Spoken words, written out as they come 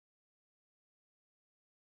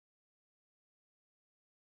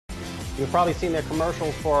You've probably seen their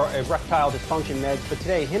commercials for erectile dysfunction meds, but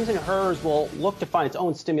today Hims & Hers will look to find its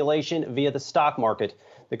own stimulation via the stock market.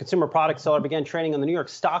 The consumer product seller began trading on the New York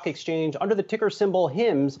Stock Exchange under the ticker symbol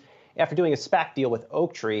HIMS after doing a SPAC deal with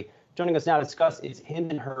Oaktree. Joining us now to discuss is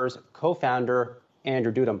Hims & Hers co-founder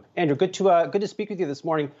Andrew Dudum. Andrew, good to speak with you this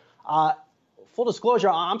morning. Full disclosure,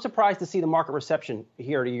 I'm surprised to see the market reception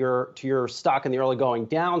here to your stock in the early going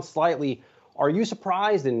down slightly. Are you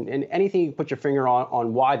surprised, and anything you can put your finger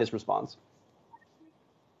on why this responds?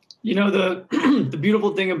 You know, the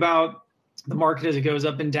beautiful thing about the market is it goes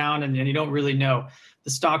up and down, and you don't really know.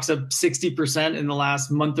 The stock's up 60% in the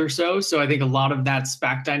last month or so. So I think a lot of that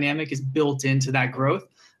SPAC dynamic is built into that growth.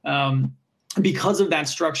 Because of that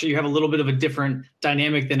structure, you have a little bit of a different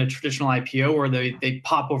dynamic than a traditional IPO where they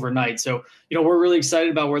pop overnight. So, we're really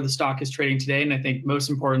excited about where the stock is trading today. And I think most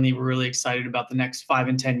importantly, we're really excited about the next 5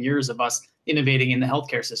 and 10 years of us innovating in the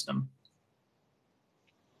healthcare system.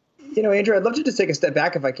 Andrew, I'd love to just take a step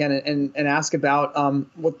back if I can and ask about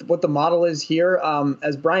what the model is here.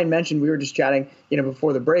 As Brian mentioned, we were just chatting,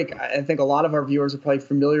 before the break. I think a lot of our viewers are probably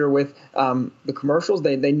familiar with the commercials.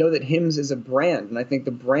 They know that Hims is a brand, and I think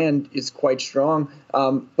the brand is quite strong.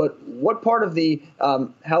 But what part of the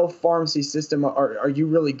health pharmacy system are you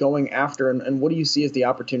really going after, and what do you see as the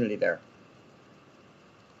opportunity there?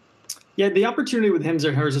 Yeah, the opportunity with Hims &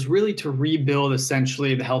 Hers is really to rebuild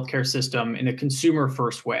essentially the healthcare system in a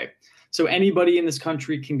consumer-first way. So anybody in this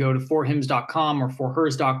country can go to forhims.com or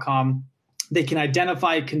forhers.com. They can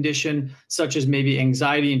identify a condition such as maybe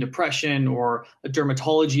anxiety and depression, or a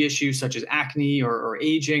dermatology issue such as acne or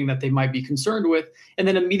aging that they might be concerned with, and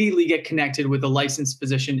then immediately get connected with a licensed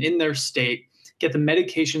physician in their state, get the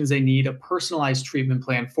medications they need, a personalized treatment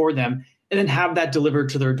plan for them, and then have that delivered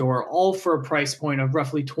to their door, all for a price point of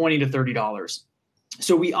roughly $20 to $30.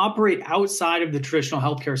 So we operate outside of the traditional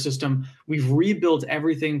healthcare system. We've rebuilt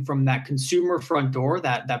everything from that consumer front door,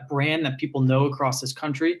 that brand that people know across this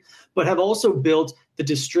country, but have also built the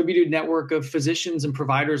distributed network of physicians and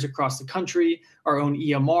providers across the country, our own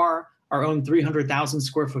EMR, our own 300,000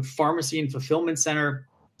 square foot pharmacy and fulfillment center,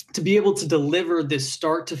 to be able to deliver this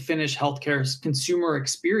start to finish healthcare consumer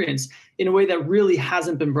experience in a way that really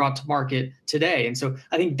hasn't been brought to market today. And so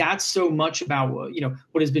I think that's so much about,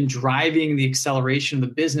 what has been driving the acceleration of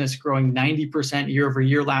the business, growing 90% year over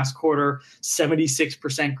year last quarter,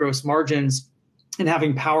 76% gross margins, and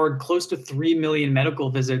having powered close to 3 million medical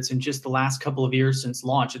visits in just the last couple of years since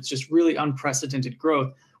launch. It's just really unprecedented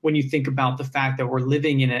growth when you think about the fact that we're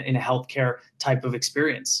living in a healthcare type of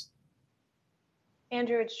experience.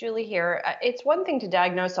 Andrew, it's Julie here. It's one thing to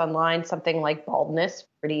diagnose online something like baldness,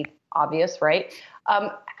 pretty obvious, right?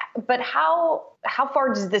 But how far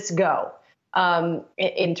does this go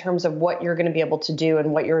in terms of what you're going to be able to do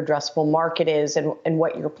and what your addressable market is and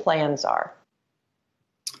what your plans are?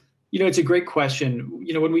 It's a great question.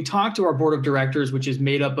 When we talk to our board of directors, which is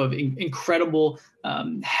made up of incredible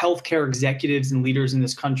healthcare executives and leaders in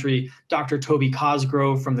this country, Dr. Toby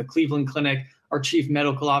Cosgrove from the Cleveland Clinic, our chief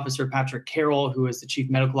medical officer, Patrick Carroll, who is the chief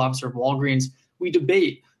medical officer of Walgreens, we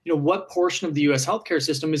debate, what portion of the U.S. healthcare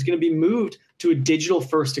system is going to be moved to a digital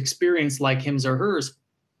first experience like Hims or Hers.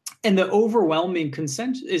 And the overwhelming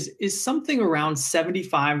consent is something around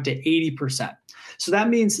 75 to 80%. So that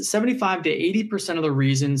means 75 to 80% of the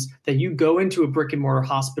reasons that you go into a brick and mortar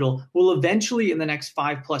hospital will eventually in the next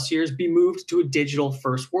 5+ years be moved to a digital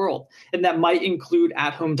first world. And that might include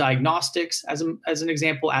at-home diagnostics as an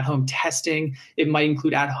example, at-home testing. It might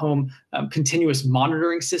include at-home continuous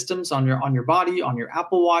monitoring systems on your body, on your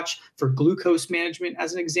Apple Watch for glucose management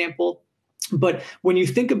as an example. But when you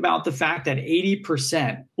think about the fact that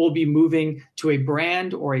 80% will be moving to a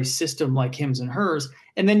brand or a system like Hims & Hers,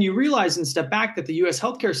 and then you realize and step back that the U.S.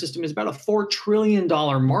 healthcare system is about a $4 trillion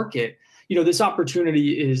market, this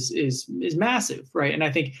opportunity is massive, right? And I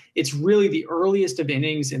think it's really the earliest of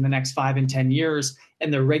innings in the next 5 and 10 years.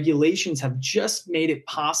 And the regulations have just made it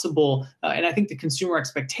possible. And I think the consumer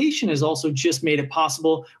expectation has also just made it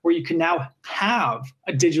possible where you can now have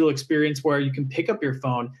a digital experience where you can pick up your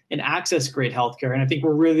phone and access great healthcare. And I think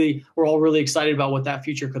we're all really excited about what that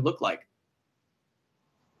future could look like.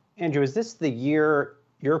 Andrew, is this the year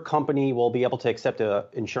your company will be able to accept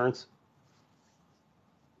insurance?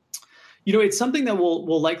 It's something that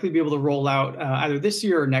we'll likely be able to roll out either this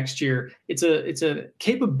year or next year. It's a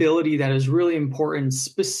capability that is really important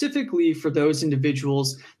specifically for those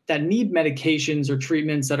individuals that need medications or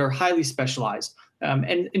treatments that are highly specialized.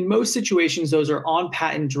 And in most situations, those are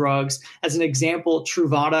on-patent drugs. As an example,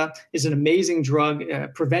 Truvada is an amazing drug,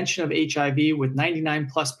 prevention of HIV with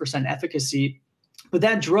 99+% efficacy. But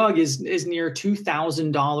that drug is near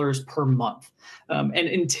 $2,000 per month. And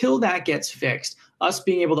until that gets fixed, us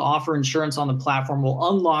being able to offer insurance on the platform will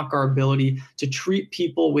unlock our ability to treat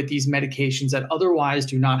people with these medications that otherwise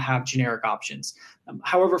do not have generic options.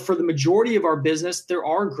 However, for the majority of our business, there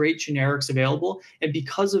are great generics available. And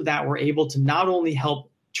because of that, we're able to not only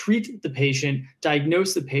help treat the patient,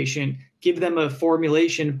 diagnose the patient, give them a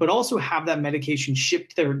formulation, but also have that medication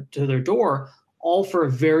shipped to their door, all for a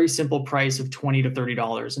very simple price of $20 to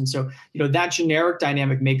 $30. And so, that generic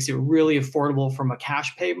dynamic makes it really affordable from a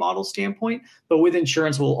cash pay model standpoint. But with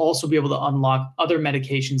insurance, we'll also be able to unlock other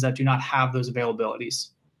medications that do not have those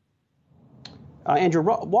availabilities. Andrew,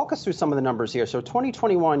 walk us through some of the numbers here. So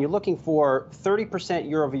 2021, you're looking for 30%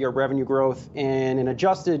 year-over-year revenue growth and an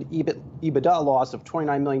adjusted EBITDA loss of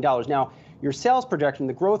 $29 million. Now, your sales projection,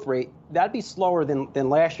 the growth rate, that'd be slower than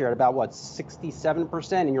last year at about,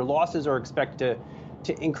 67%, and your losses are expected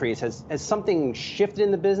to increase. Has something shifted in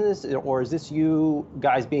the business, or is this you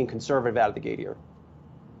guys being conservative out of the gate here?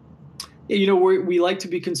 We like to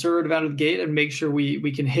be conservative out of the gate and make sure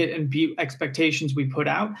we can hit and beat expectations we put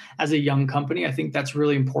out as a young company. I think that's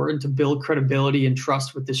really important to build credibility and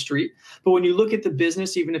trust with the street. But when you look at the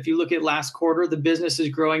business, even if you look at last quarter, the business is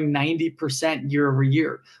growing 90% year over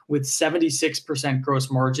year with 76% gross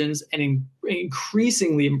margins and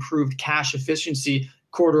increasingly improved cash efficiency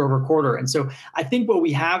quarter over quarter. And so I think what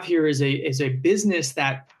we have here is a business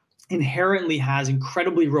that inherently has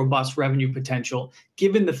incredibly robust revenue potential,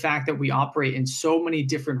 given the fact that we operate in so many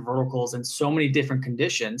different verticals and so many different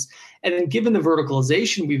conditions. And then given the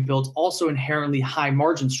verticalization we've built, also inherently high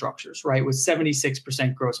margin structures, right, with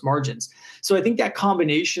 76% gross margins. So I think that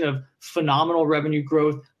combination of phenomenal revenue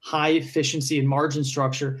growth, high efficiency and margin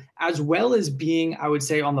structure, as well as being, I would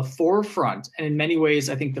say, on the forefront, and in many ways,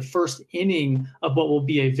 I think the first inning of what will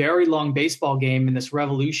be a very long baseball game in this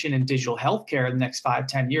revolution in digital healthcare in the next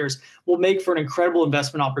 5-10 years, will make for an incredible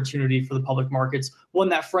investment opportunity for the public markets, one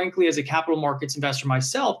that, frankly, as a capital markets investor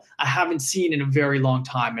myself, I haven't seen in a very long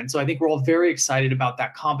time. And so I think we're all very excited about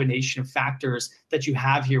that combination of factors that you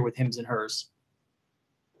have here with Hims and Hers.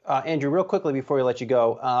 Andrew, real quickly before we let you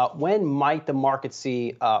go, when might the market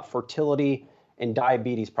see fertility and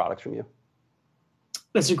diabetes products from you?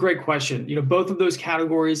 That's a great question. Both of those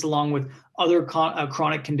categories, along with other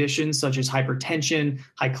chronic conditions such as hypertension,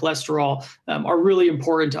 high cholesterol, are really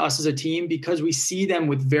important to us as a team because we see them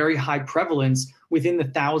with very high prevalence within the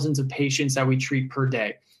thousands of patients that we treat per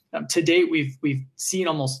day. To date, we've seen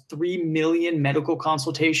almost 3 million medical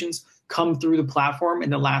consultations come through the platform in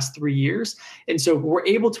the last 3 years. And so we're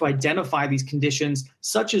able to identify these conditions,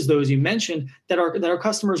 such as those you mentioned, that our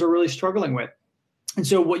customers are really struggling with. And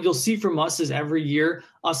so what you'll see from us is every year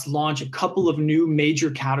us launch a couple of new major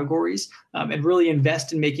categories and really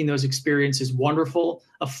invest in making those experiences wonderful,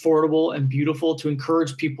 affordable, and beautiful to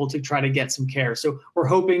encourage people to try to get some care. So we're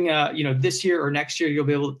hoping, this year or next year, you'll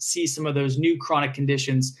be able to see some of those new chronic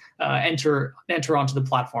conditions enter onto the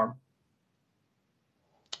platform.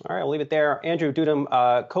 All right, I'll leave it there. Andrew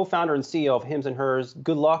Dudum, co-founder and CEO of Hims and Hers.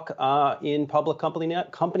 Good luck in public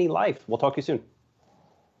company life. We'll talk to you soon.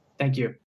 Thank you.